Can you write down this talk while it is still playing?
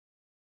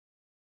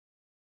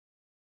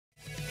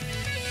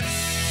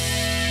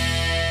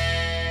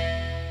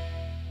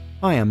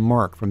Hi, I'm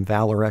Mark from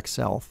Valor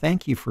XL.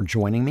 Thank you for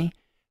joining me.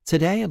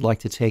 Today I'd like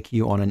to take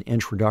you on an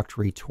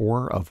introductory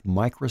tour of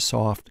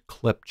Microsoft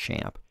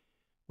Clipchamp,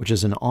 which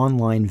is an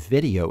online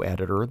video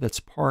editor that's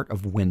part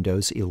of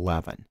Windows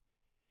 11.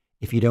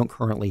 If you don't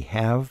currently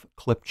have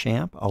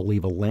Clipchamp, I'll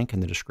leave a link in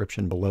the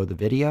description below the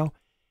video,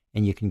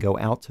 and you can go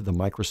out to the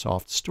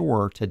Microsoft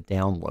Store to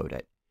download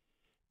it.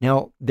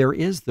 Now, there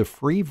is the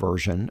free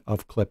version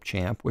of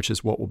Clipchamp, which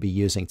is what we'll be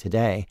using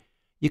today.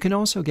 You can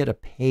also get a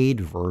paid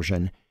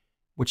version,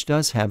 which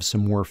does have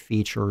some more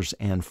features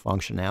and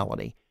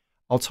functionality.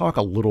 I'll talk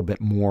a little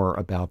bit more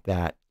about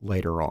that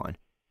later on.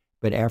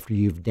 But after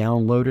you've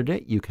downloaded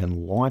it, you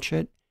can launch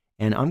it.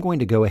 And I'm going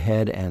to go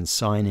ahead and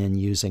sign in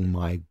using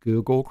my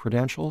Google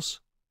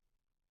credentials.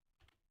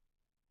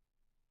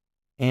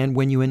 And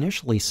when you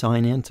initially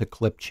sign in to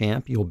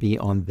Clipchamp, you'll be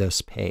on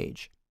this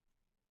page.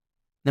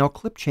 Now,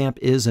 Clipchamp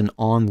is an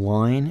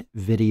online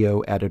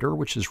video editor,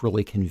 which is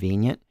really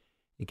convenient.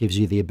 It gives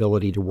you the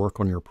ability to work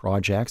on your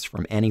projects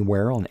from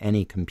anywhere on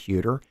any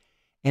computer.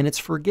 And it's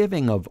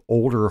forgiving of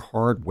older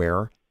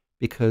hardware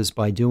because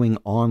by doing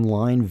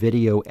online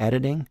video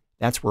editing,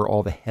 that's where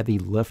all the heavy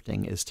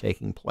lifting is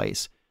taking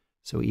place.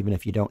 So even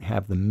if you don't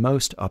have the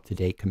most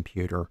up-to-date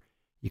computer,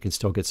 you can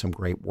still get some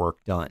great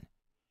work done.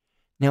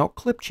 Now,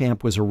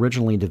 Clipchamp was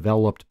originally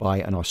developed by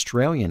an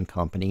Australian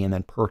company and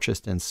then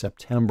purchased in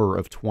September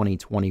of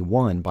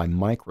 2021 by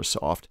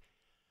Microsoft.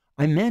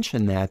 I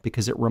mention that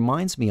because it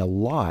reminds me a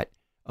lot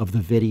of the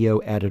video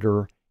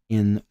editor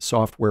in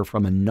software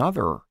from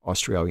another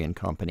Australian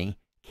company,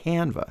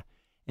 Canva.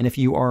 And if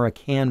you are a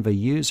Canva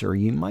user,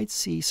 you might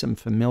see some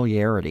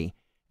familiarity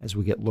as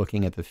we get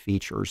looking at the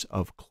features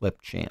of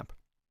Clipchamp.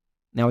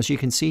 Now, as you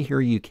can see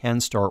here, you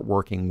can start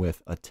working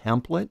with a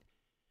template,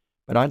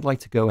 but I'd like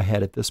to go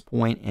ahead at this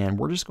point and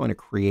we're just going to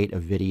create a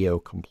video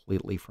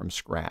completely from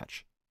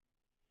scratch.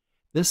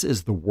 This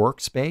is the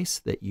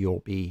workspace that you'll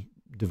be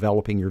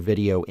developing your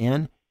video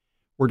in.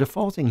 We're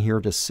defaulting here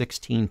to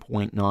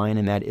 16.9,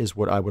 and that is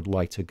what I would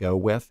like to go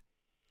with.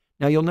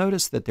 Now you'll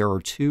notice that there are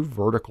two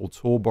vertical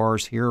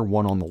toolbars here,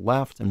 one on the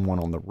left and one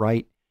on the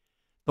right.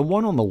 The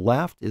one on the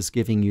left is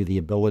giving you the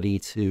ability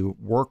to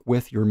work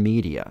with your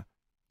media.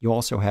 You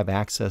also have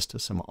access to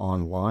some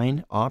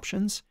online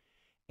options.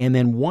 And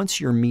then once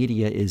your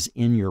media is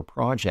in your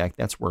project,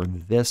 that's where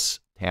this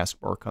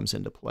taskbar comes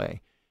into play,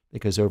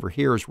 because over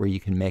here is where you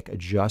can make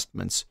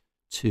adjustments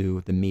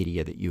to the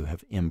media that you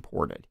have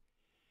imported.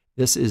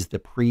 This is the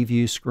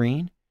preview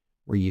screen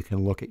where you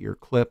can look at your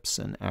clips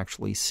and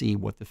actually see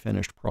what the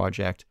finished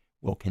project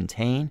will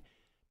contain.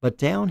 But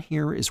down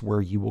here is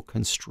where you will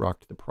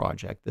construct the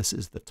project. This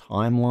is the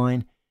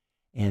timeline,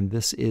 and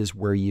this is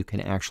where you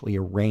can actually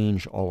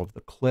arrange all of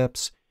the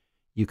clips.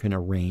 You can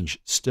arrange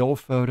still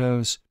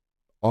photos,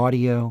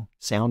 audio,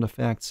 sound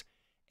effects,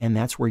 and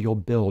that's where you'll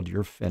build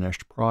your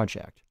finished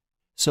project.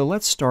 So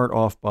let's start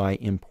off by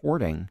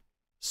importing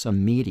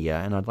some media,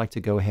 and I'd like to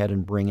go ahead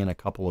and bring in a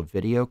couple of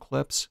video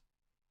clips.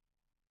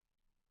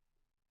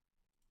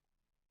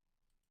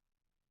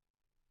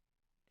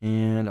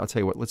 And I'll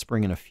tell you what, let's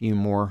bring in a few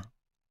more.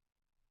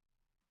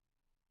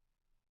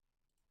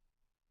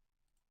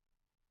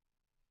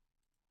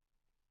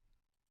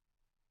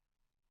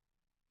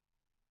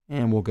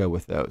 And we'll go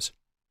with those.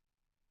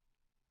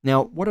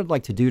 Now, what I'd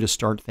like to do to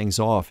start things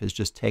off is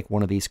just take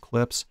one of these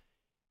clips,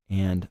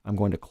 and I'm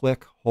going to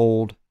click,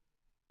 hold,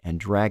 and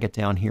drag it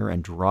down here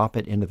and drop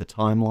it into the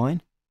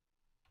timeline.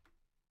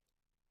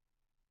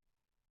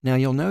 Now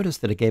you'll notice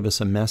that it gave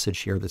us a message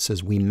here that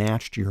says we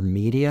matched your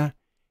media.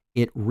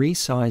 It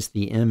resized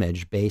the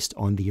image based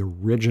on the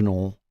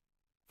original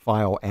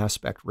file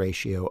aspect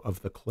ratio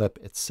of the clip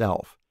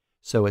itself.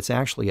 So it's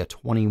actually a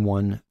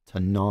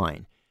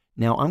 21:9.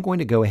 Now I'm going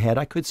to go ahead,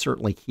 I could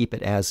certainly keep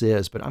it as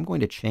is, but I'm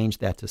going to change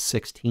that to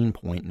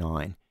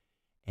 16.9,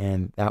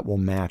 and that will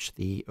match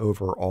the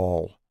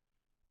overall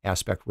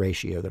aspect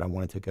ratio that I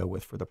wanted to go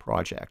with for the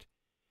project.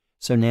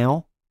 So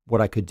now what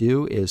I could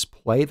do is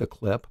play the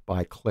clip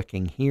by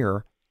clicking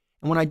here.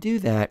 And when I do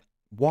that,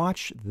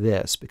 watch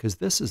this, because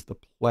this is the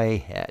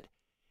playhead.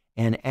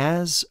 And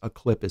as a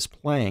clip is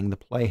playing, the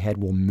playhead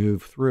will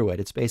move through it.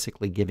 It's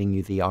basically giving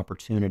you the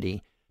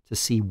opportunity to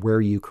see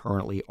where you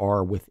currently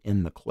are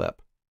within the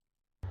clip.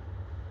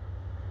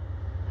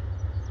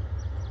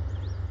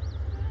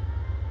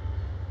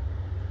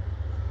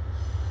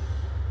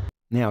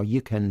 Now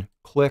you can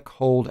click,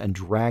 hold, and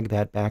drag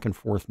that back and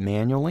forth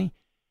manually.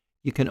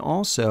 You can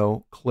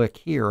also click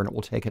here and it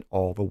will take it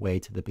all the way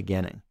to the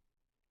beginning.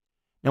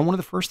 Now, one of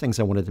the first things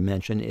I wanted to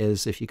mention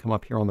is if you come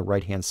up here on the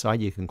right-hand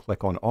side, you can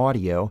click on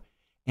audio,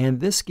 and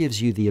this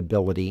gives you the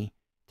ability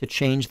to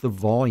change the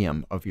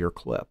volume of your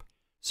clip.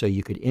 So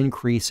you could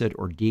increase it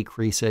or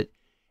decrease it,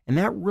 and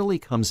that really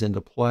comes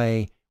into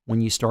play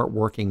when you start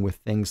working with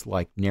things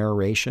like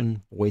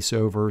narration,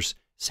 voiceovers,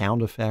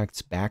 sound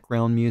effects,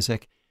 background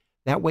music.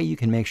 That way you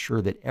can make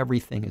sure that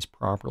everything is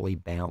properly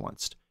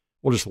balanced.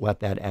 We'll just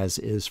let that as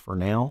is for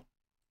now.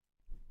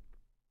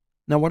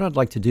 Now what I'd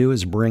like to do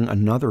is bring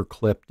another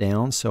clip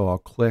down, so I'll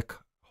click,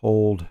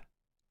 hold,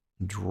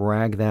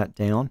 drag that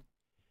down.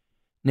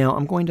 Now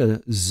I'm going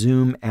to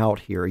zoom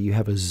out here. You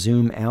have a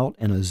zoom out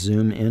and a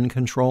zoom in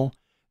control.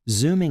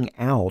 Zooming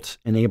out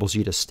enables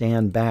you to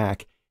stand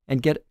back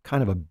and get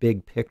kind of a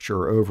big picture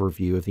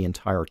overview of the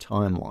entire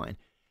timeline.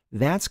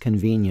 That's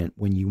convenient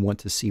when you want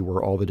to see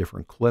where all the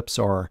different clips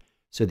are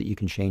so that you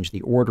can change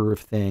the order of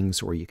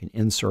things or you can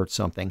insert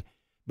something.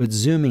 But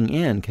zooming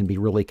in can be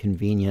really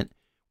convenient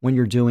when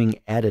you're doing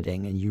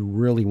editing and you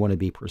really want to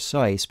be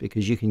precise,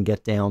 because you can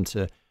get down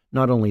to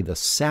not only the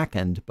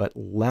second, but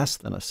less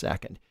than a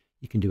second.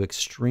 You can do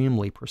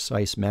extremely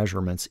precise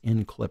measurements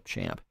in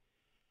Clipchamp.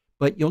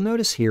 But you'll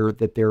notice here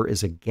that there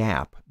is a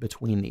gap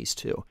between these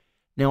two.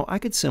 Now I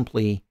could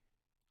simply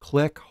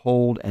click,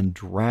 hold, and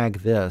drag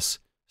this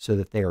so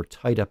that they are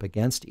tight up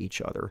against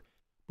each other.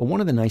 But one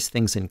of the nice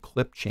things in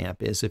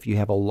Clipchamp is if you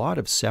have a lot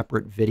of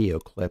separate video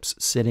clips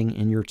sitting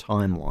in your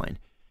timeline,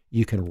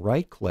 you can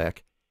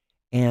right-click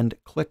and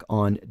click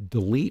on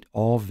Delete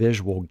All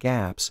Visual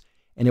Gaps,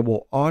 and it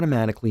will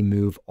automatically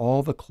move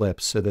all the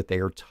clips so that they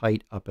are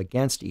tight up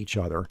against each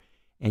other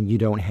and you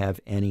don't have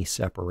any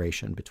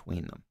separation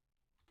between them.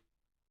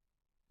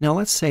 Now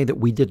let's say that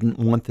we didn't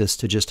want this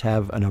to just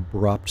have an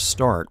abrupt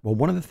start. Well,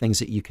 one of the things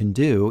that you can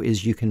do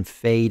is you can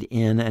fade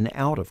in and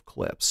out of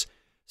clips.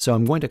 So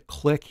I'm going to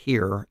click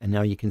here, and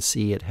now you can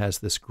see it has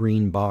this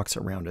green box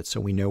around it, so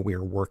we know we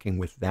are working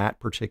with that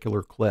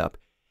particular clip.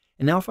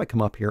 And now if I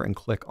come up here and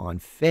click on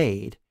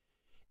Fade,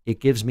 it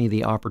gives me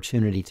the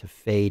opportunity to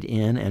fade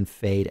in and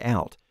fade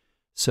out.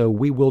 So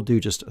we will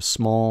do just a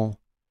small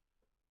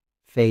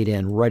fade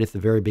in right at the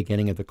very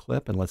beginning of the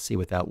clip, and let's see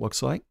what that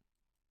looks like.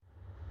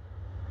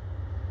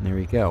 And there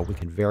you go. We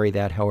can vary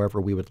that however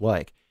we would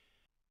like.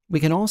 We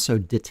can also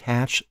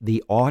detach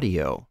the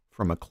audio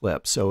from a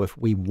clip. So if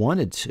we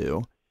wanted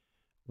to,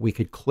 we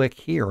could click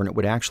here and it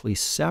would actually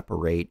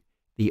separate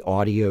the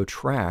audio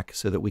track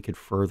so that we could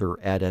further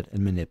edit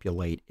and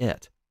manipulate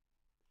it.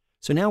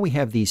 So now we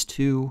have these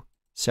two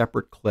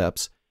separate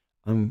clips.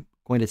 I'm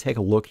going to take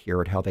a look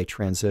here at how they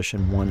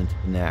transition one into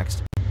the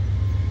next.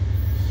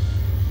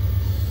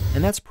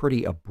 And that's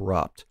pretty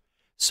abrupt.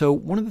 So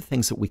one of the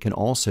things that we can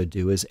also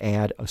do is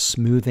add a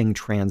smoothing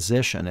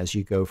transition as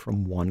you go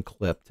from one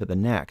clip to the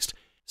next.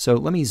 So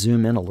let me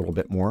zoom in a little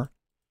bit more.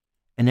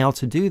 And now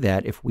to do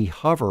that, if we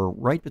hover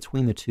right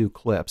between the two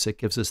clips, it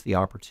gives us the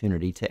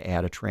opportunity to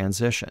add a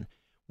transition.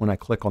 When I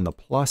click on the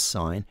plus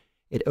sign,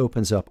 it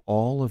opens up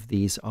all of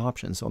these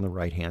options on the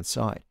right-hand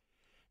side.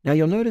 Now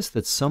you'll notice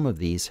that some of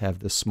these have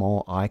the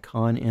small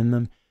icon in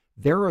them.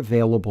 They're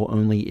available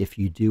only if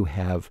you do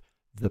have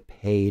the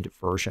paid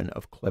version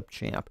of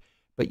Clipchamp.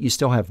 But you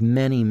still have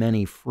many,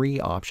 many free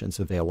options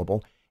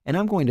available. And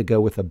I'm going to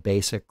go with a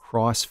basic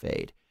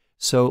crossfade.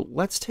 So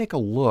let's take a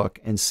look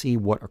and see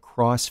what a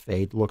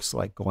crossfade looks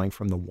like going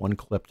from the one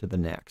clip to the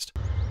next.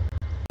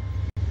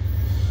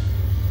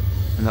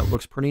 And that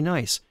looks pretty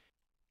nice.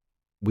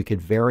 We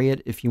could vary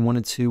it if you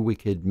wanted to. We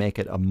could make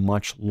it a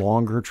much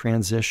longer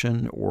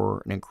transition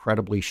or an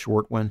incredibly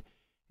short one.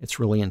 It's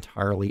really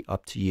entirely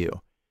up to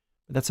you.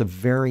 But that's a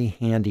very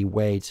handy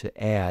way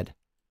to add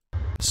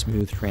a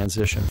smooth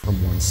transition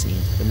from one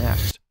scene to the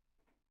next.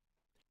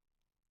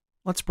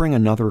 Let's bring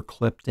another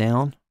clip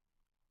down.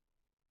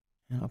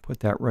 And I'll put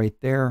that right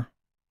there.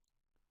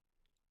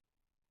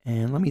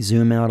 And let me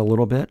zoom out a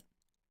little bit.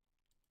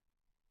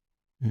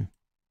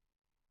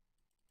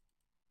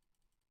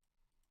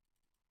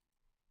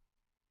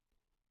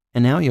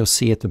 And now you'll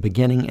see at the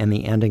beginning and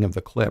the ending of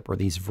the clip are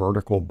these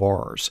vertical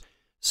bars.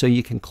 So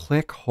you can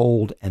click,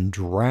 hold, and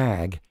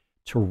drag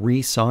to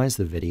resize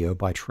the video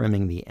by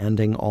trimming the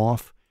ending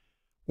off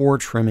or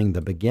trimming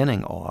the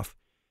beginning off.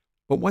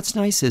 But what's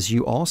nice is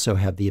you also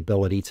have the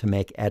ability to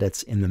make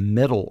edits in the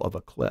middle of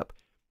a clip.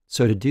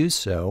 So to do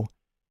so,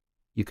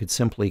 you could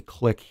simply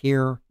click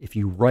here. If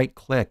you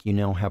right-click, you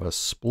now have a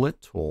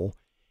split tool,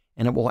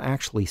 and it will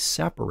actually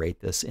separate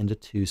this into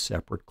two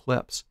separate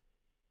clips.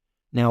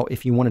 Now,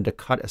 if you wanted to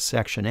cut a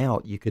section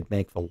out, you could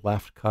make the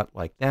left cut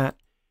like that,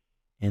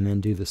 and then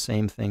do the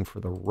same thing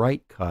for the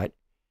right cut.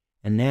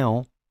 And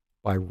now,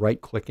 by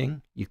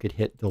right-clicking, you could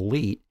hit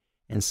delete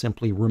and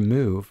simply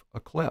remove a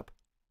clip.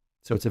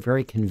 So it's a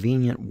very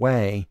convenient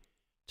way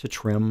to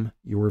trim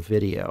your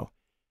video.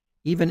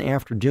 Even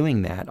after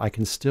doing that, I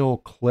can still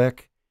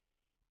click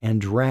and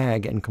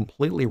drag and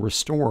completely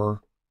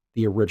restore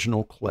the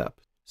original clip.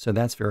 So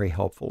that's very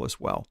helpful as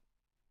well.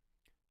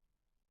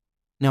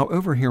 Now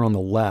over here on the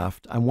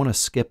left, I want to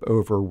skip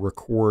over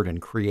record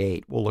and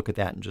create. We'll look at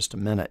that in just a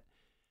minute.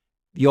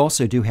 You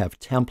also do have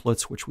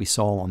templates, which we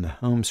saw on the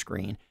home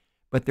screen,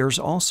 but there's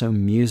also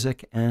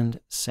music and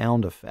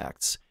sound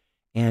effects.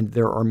 And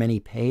there are many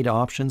paid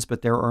options,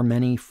 but there are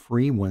many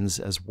free ones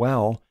as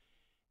well.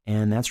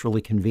 And that's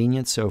really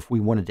convenient. So if we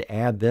wanted to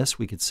add this,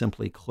 we could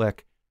simply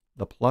click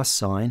the plus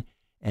sign,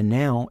 and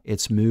now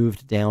it's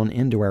moved down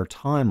into our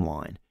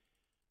timeline.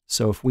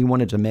 So if we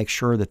wanted to make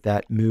sure that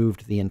that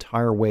moved the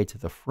entire way to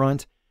the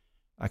front,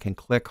 I can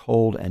click,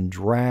 hold, and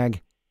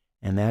drag,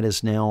 and that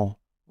is now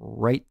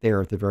right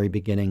there at the very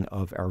beginning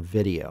of our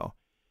video.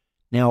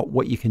 Now,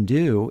 what you can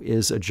do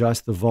is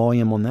adjust the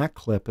volume on that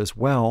clip as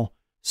well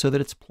so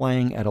that it's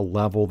playing at a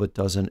level that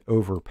doesn't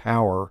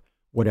overpower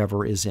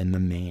whatever is in the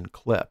main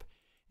clip.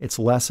 It's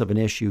less of an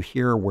issue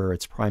here where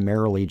it's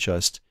primarily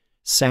just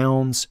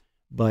sounds,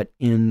 but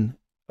in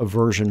a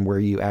version where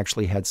you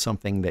actually had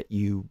something that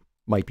you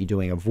might be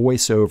doing a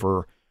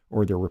voiceover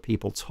or there were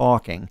people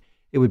talking,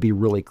 it would be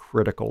really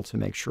critical to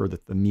make sure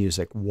that the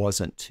music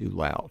wasn't too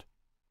loud.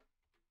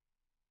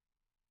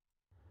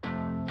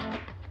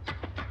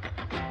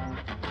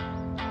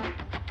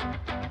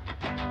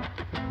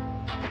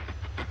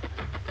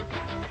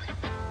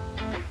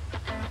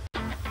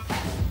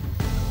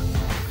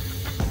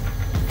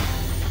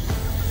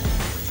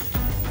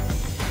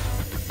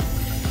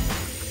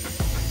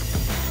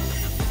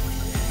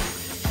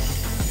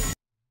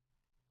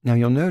 Now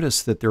you'll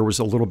notice that there was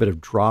a little bit of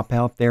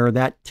dropout there.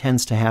 That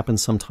tends to happen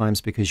sometimes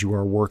because you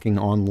are working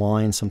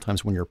online.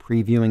 Sometimes when you're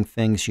previewing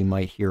things, you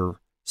might hear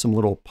some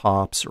little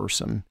pops or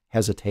some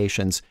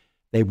hesitations.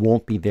 They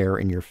won't be there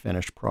in your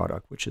finished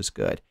product, which is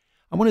good.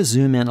 I want to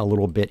zoom in a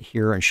little bit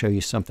here and show you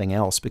something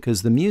else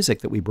because the music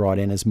that we brought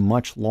in is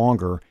much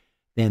longer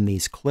than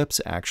these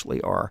clips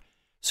actually are.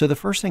 So the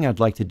first thing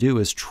I'd like to do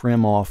is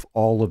trim off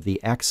all of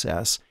the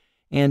excess.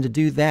 And to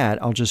do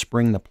that, I'll just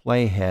bring the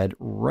playhead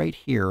right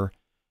here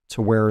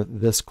to where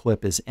this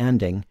clip is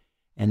ending.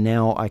 And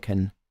now I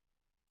can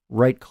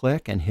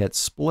right-click and hit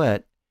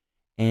split.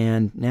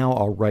 And now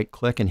I'll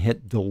right-click and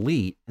hit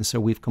delete. And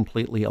so we've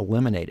completely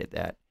eliminated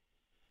that.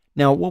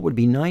 Now, what would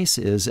be nice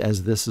is,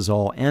 as this is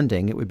all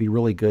ending, it would be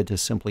really good to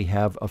simply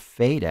have a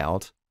fade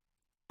out.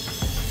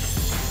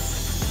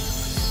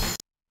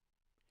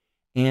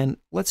 And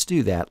let's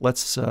do that.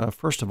 Let's,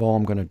 first of all,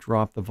 I'm going to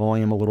drop the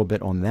volume a little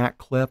bit on that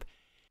clip.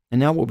 And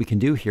now what we can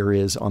do here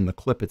is on the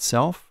clip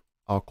itself,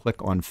 I'll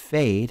click on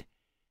fade.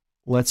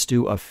 Let's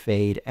do a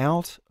fade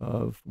out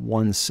of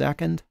 1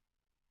 second.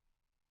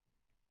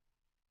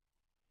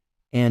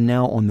 And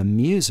now on the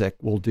music,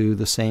 we'll do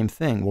the same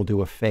thing. We'll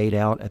do a fade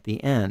out at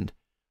the end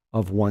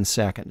of 1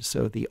 second.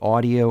 So the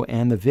audio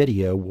and the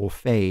video will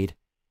fade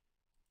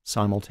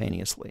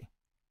simultaneously.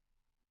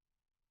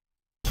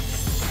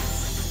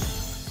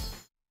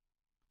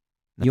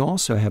 You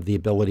also have the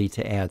ability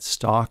to add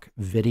stock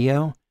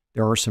video.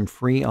 There are some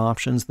free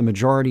options. The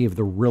majority of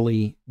the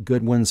really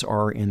good ones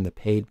are in the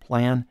paid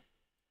plan.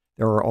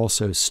 There are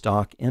also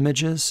stock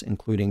images,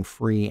 including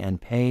free and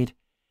paid.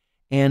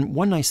 And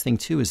one nice thing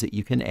too is that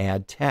you can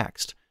add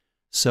text.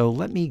 So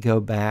let me go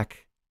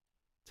back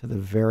to the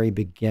very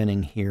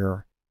beginning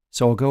here.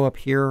 So I'll go up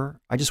here.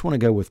 I just want to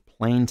go with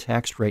plain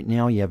text right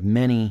now. You have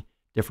many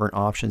different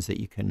options that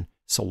you can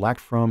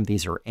select from.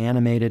 These are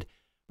animated,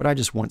 but I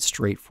just want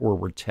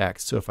straightforward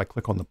text. So if I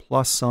click on the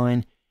plus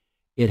sign,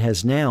 it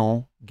has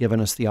now given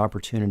us the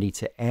opportunity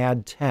to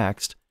add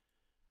text.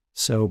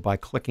 So by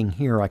clicking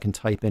here, I can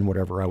type in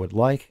whatever I would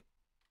like.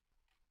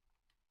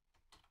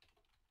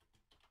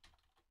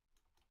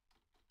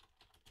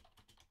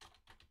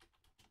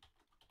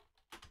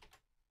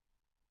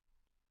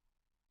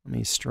 Let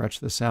me stretch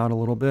this out a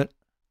little bit.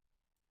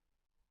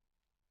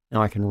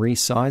 Now I can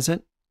resize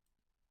it.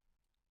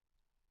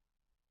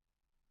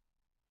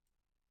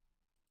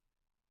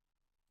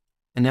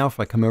 And now if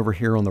I come over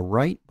here on the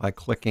right by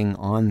clicking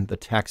on the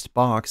text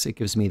box, it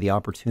gives me the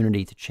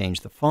opportunity to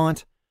change the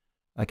font.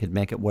 I could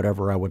make it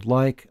whatever I would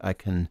like. I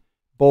can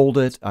bold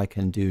it. I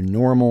can do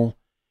normal.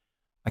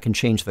 I can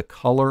change the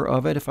color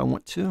of it if I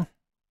want to.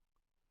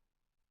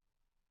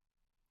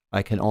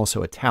 I can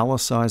also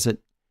italicize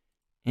it.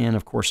 And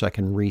of course I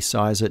can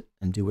resize it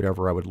and do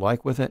whatever I would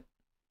like with it.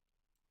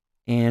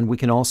 And we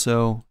can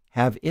also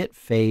have it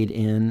fade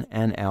in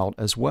and out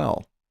as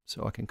well.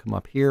 So I can come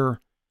up here.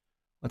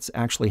 Let's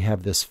actually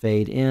have this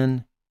fade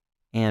in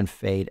and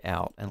fade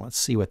out. And let's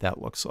see what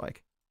that looks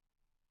like.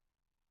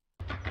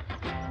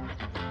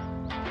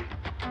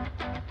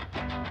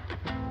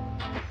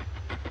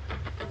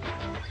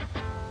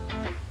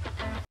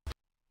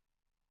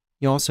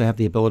 You also have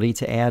the ability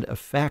to add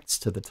effects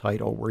to the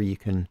title where you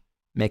can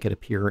make it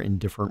appear in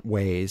different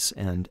ways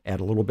and add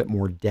a little bit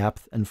more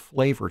depth and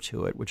flavor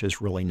to it, which is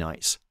really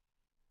nice.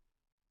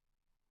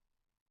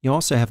 You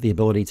also have the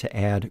ability to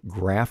add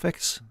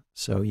graphics.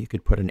 So you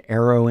could put an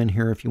arrow in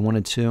here if you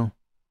wanted to.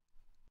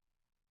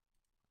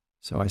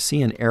 So I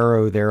see an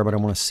arrow there, but I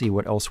want to see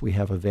what else we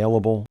have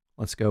available.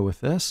 Let's go with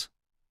this.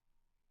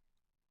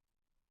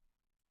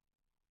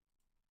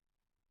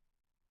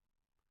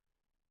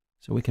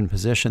 So we can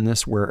position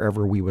this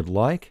wherever we would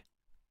like.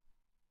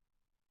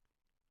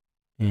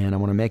 And I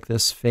want to make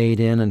this fade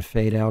in and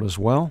fade out as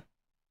well.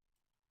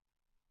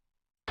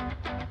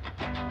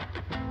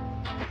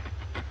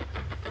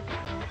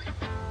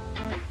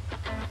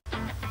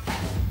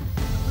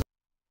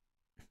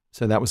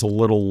 So that was a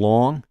little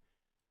long.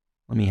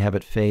 Let me have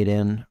it fade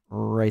in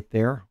right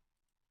there.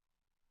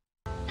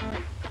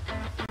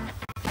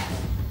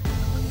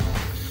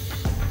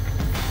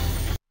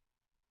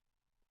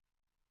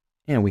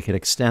 And we could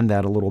extend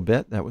that a little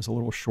bit. That was a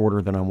little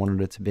shorter than I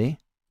wanted it to be.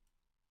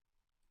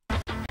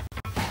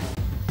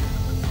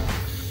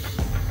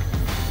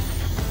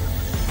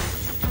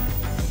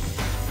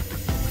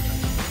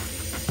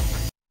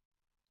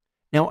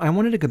 Now, I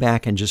wanted to go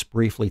back and just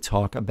briefly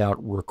talk about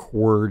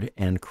record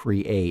and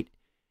create.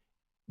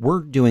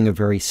 We're doing a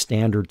very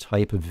standard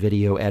type of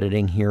video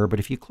editing here, but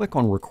if you click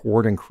on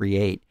record and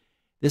create,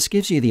 this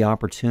gives you the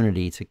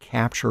opportunity to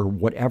capture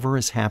whatever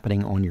is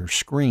happening on your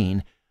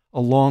screen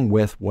along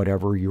with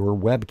whatever your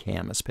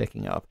webcam is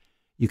picking up.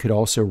 You could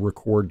also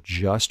record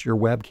just your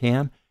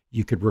webcam.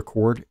 You could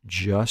record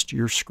just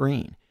your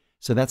screen.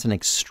 So that's an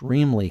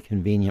extremely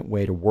convenient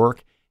way to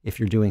work if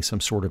you're doing some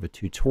sort of a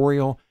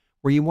tutorial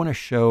where you want to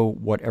show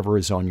whatever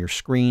is on your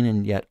screen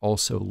and yet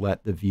also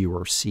let the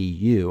viewer see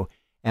you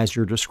as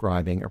you're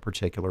describing a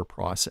particular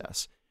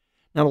process.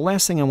 Now, the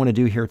last thing I want to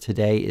do here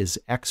today is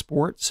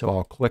export, so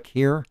I'll click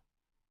here.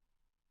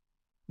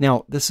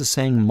 Now, this is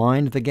saying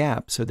mind the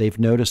gap, so they've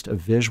noticed a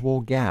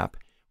visual gap.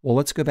 Well,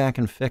 let's go back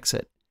and fix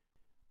it.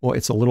 Well,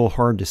 it's a little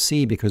hard to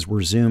see because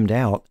we're zoomed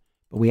out,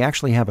 but we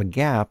actually have a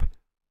gap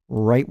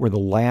right where the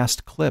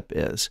last clip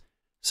is.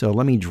 So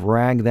let me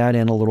drag that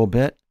in a little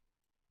bit,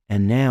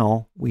 and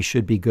now we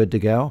should be good to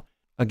go.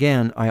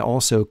 Again, I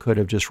also could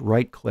have just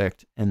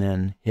right-clicked and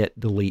then hit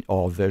delete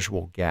all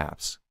visual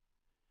gaps.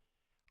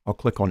 I'll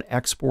click on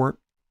export,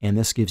 and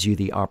this gives you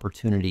the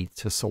opportunity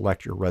to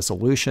select your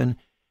resolution.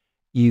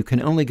 You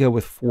can only go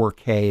with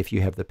 4K if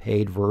you have the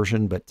paid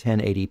version, but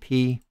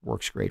 1080p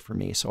works great for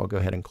me. So I'll go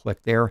ahead and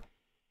click there.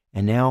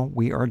 And now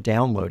we are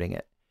downloading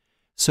it.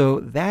 So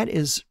that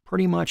is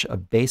pretty much a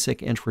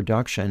basic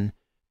introduction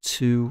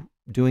to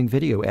doing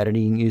video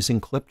editing using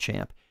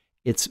Clipchamp.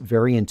 It's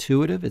very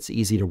intuitive, it's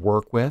easy to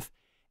work with,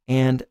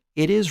 and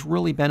it is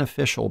really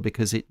beneficial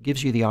because it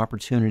gives you the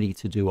opportunity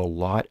to do a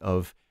lot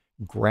of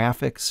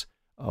graphics,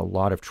 a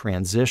lot of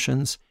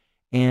transitions,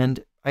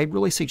 and I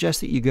really suggest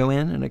that you go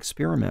in and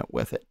experiment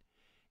with it.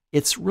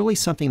 It's really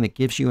something that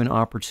gives you an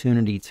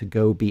opportunity to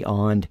go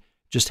beyond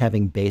just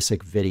having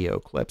basic video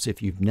clips.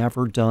 If you've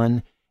never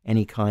done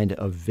any kind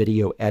of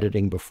video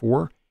editing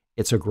before,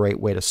 it's a great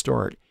way to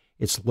start.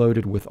 It's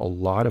loaded with a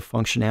lot of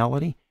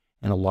functionality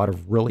and a lot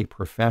of really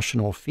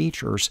professional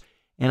features,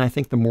 and I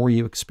think the more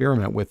you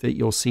experiment with it,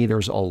 you'll see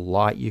there's a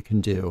lot you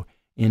can do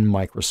in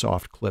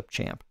Microsoft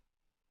Clipchamp.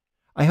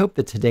 I hope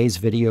that today's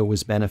video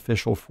was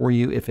beneficial for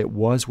you. If it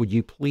was, would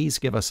you please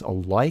give us a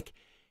like?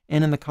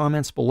 And in the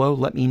comments below,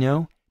 let me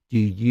know, do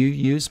you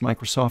use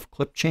Microsoft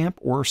Clipchamp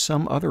or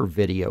some other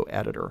video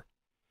editor?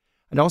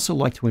 I'd also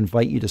like to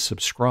invite you to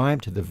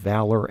subscribe to the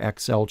Valor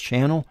XL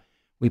channel.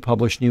 We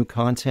publish new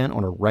content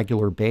on a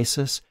regular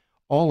basis,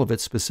 all of it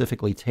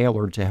specifically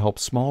tailored to help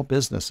small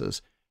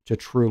businesses to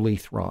truly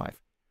thrive.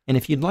 And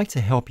if you'd like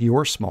to help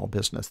your small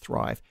business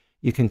thrive,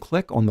 you can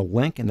click on the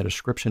link in the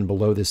description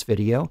below this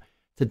video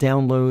to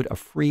download a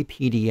free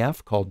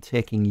PDF called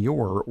Taking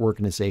Your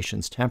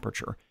Organization's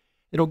Temperature.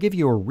 It'll give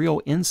you a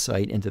real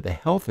insight into the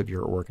health of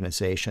your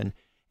organization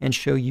and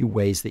show you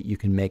ways that you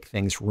can make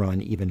things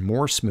run even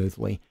more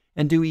smoothly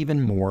and do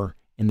even more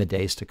in the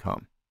days to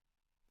come.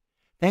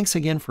 Thanks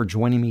again for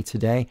joining me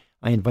today.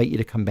 I invite you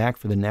to come back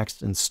for the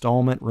next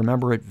installment.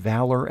 Remember, at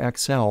Valor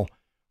XL,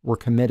 we're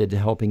committed to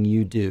helping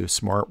you do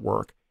smart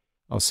work.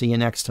 I'll see you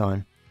next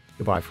time.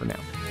 Goodbye for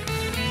now.